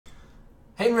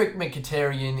HENRIKH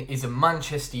Mkhitaryan is a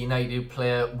Manchester United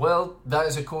player. Well, that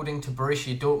is according to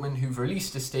Borussia Dortmund, who've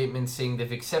released a statement saying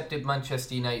they've accepted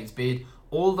Manchester United's bid.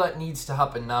 All that needs to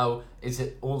happen now is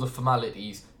all the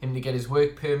formalities. Him to get his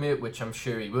work permit, which I'm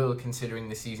sure he will, considering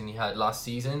the season he had last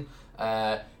season.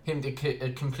 Him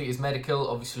to complete his medical,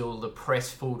 obviously all the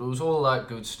press photos, all that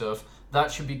good stuff. That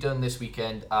should be done this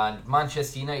weekend, and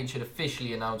Manchester United should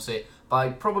officially announce it by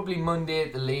probably Monday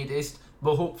at the latest,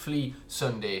 but hopefully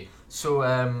Sunday. So,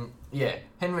 yeah,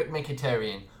 HENRIKH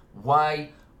Mkhitaryan.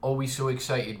 Why are we so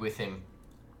excited with him?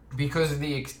 Because of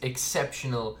the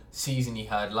exceptional season he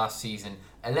had last season.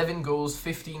 11 goals,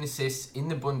 15 assists in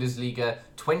the Bundesliga,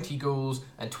 20 goals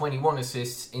and 21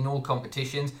 assists in all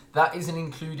competitions. That isn't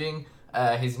including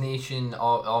his nation,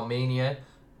 Armenia.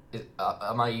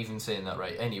 Am I even saying that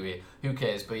right? Anyway, who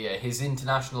cares? But yeah, his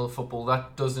international football,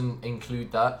 that doesn't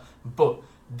include that. But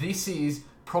this is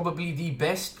probably the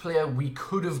best player we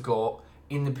could have got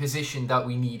in the position that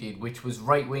we needed, which was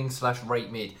right wing / right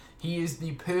mid. He is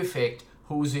the perfect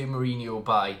Jose Mourinho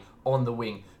buy on the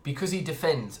wing because he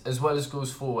defends as well as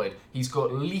goes forward. He's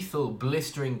got lethal,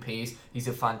 blistering pace. He's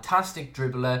a fantastic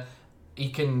dribbler. He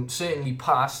can certainly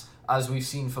pass, as we've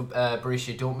seen for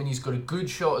Borussia Dortmund. He's got a good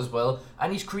shot as well,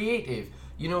 and he's creative.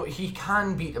 You know, he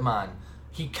can beat a man.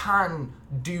 He can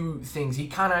do things. He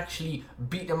can actually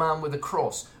beat a man with a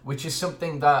cross, which is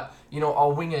something that, you know,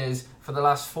 our wingers for the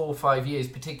last 4 or 5 years,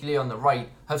 particularly on the right,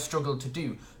 have struggled to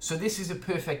do. So this is a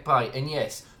perfect buy. And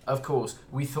yes, of course,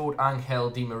 we thought Angel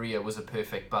Di Maria was a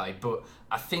perfect buy, but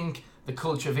I think the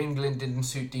culture of England didn't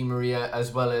suit Di Maria,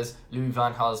 as well as Louis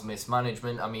van Gaal's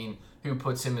mismanagement. I mean, who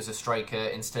puts him as a striker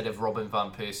instead of Robin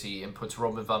van Persie and puts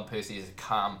Robin van Persie as a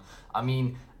cam? I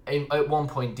mean, at one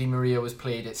point, Di Maria was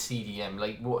played at CDM.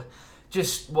 Like, what?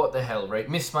 Just what the hell, right?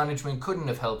 Mismanagement couldn't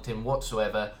have helped him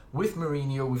whatsoever. With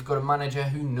Mourinho, we've got a manager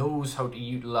who knows how to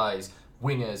utilise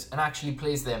wingers and actually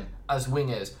plays them as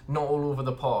wingers, not all over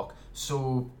the park.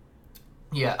 So,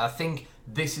 yeah, I think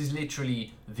this is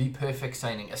literally the perfect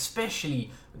signing, especially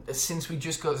since we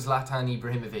just got Zlatan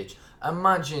Ibrahimovic.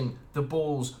 Imagine the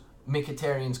balls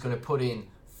Mkhitaryan's going to put in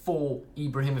for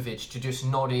Ibrahimovic to just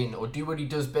nod in or do what he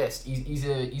does best. He's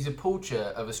a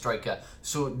poacher of a striker.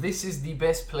 So this is the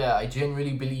best player I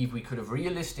generally believe we could have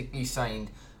realistically signed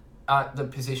at the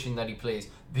position that he plays.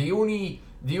 The only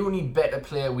better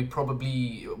player we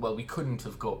couldn't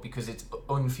have got because it's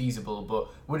unfeasible, but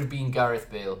would have been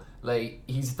Gareth Bale. Like,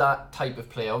 he's that type of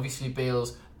player. Obviously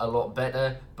Bale's a lot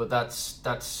better, but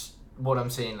that's what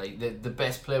I'm saying. Like, the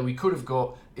best player we could have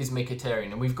got is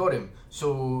Mkhitaryan, and we've got him.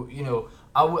 So, you know,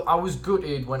 I was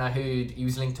gutted when I heard he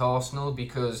was linked to Arsenal,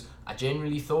 because I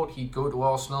generally thought he'd go to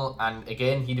Arsenal, and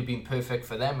again, he'd have been perfect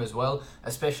for them as well,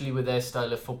 especially with their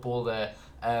style of football. Well,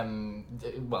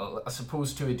 I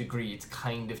suppose to a degree it's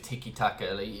kind of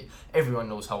tiki-taka. Like, everyone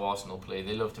knows how Arsenal play.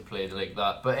 They love to play like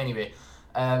that. But anyway,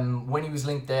 when he was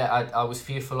linked there, I was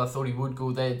fearful. I thought he would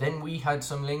go there. Then we had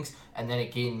some links, and then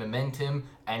it gained momentum,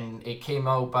 and it came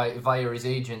out via his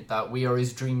agent that we are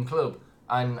his dream club.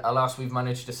 And alas, we've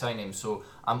managed to sign him. So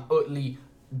I'm utterly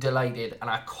delighted, and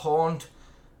I can't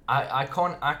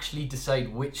actually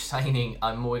decide which signing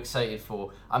I'm more excited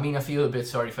for. I mean, I feel a bit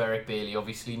sorry for Eric Bailly.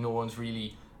 Obviously, no one's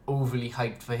really overly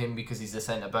hyped for him because he's a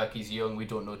centre-back, he's young, we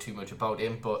don't know too much about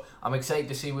him. But I'm excited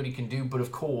to see what he can do. But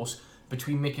of course,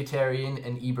 between Mkhitaryan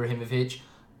and Ibrahimovic,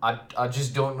 I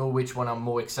just don't know which one I'm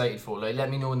more excited for. Like,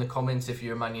 let me know in the comments if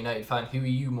you're a Man United fan. Who are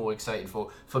you more excited for?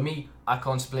 For me, I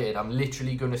can't split it. I'm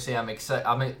literally going to say I'm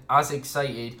as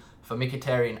excited for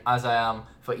Mkhitaryan as I am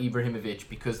for Ibrahimovic,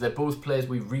 because they're both players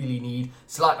we really need.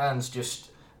 Zlatan's just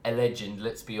a legend,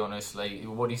 let's be honest. Like,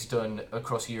 what he's done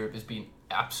across Europe has been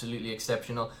absolutely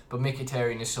exceptional. But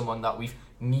Mkhitaryan is someone that we've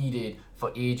needed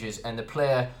for ages, and the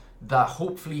player that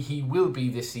hopefully he will be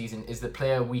this season is the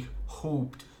player we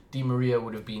hoped Di Maria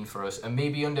would have been for us. And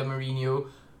maybe under Mourinho,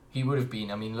 he would have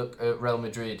been. I mean, look at Real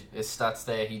Madrid, his stats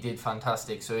there, he did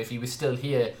fantastic. So if he was still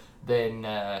here, then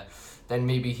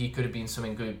maybe he could have been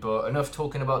something good. But enough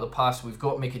talking about the past. We've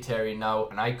got Mkhitaryan now,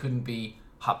 and I couldn't be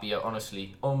happier,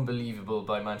 honestly. Unbelievable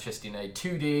by Manchester United.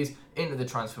 2 days into the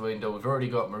transfer window, we've already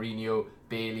got Mourinho,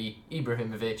 Bailey,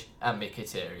 Ibrahimovic and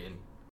Mkhitaryan.